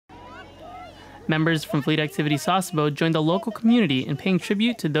Members from Fleet Activities Sasebo joined the local community in paying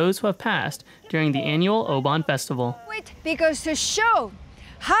tribute to those who have passed during the annual Obon Festival. Because to show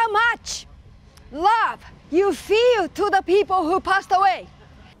how much love you feel to the people who passed away.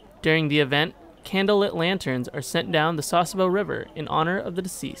 During the event, candlelit lanterns are sent down the Sasebo River in honor of the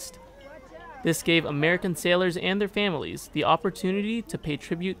deceased. This gave American sailors and their families the opportunity to pay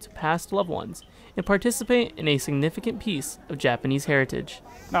tribute to past loved ones and participate in a significant piece of Japanese heritage.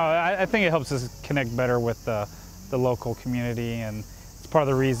 No, I think it helps us connect better with the local community, and it's part of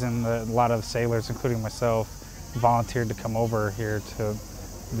the reason that a lot of sailors, including myself, volunteered to come over here to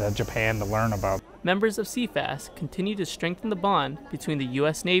Japan to learn about. Members of CFAS continue to strengthen the bond between the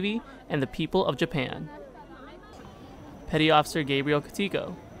U.S. Navy and the people of Japan. Petty Officer Gabriel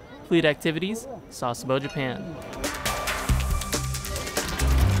Katiko, Fleet Activities, Sasebo, Japan.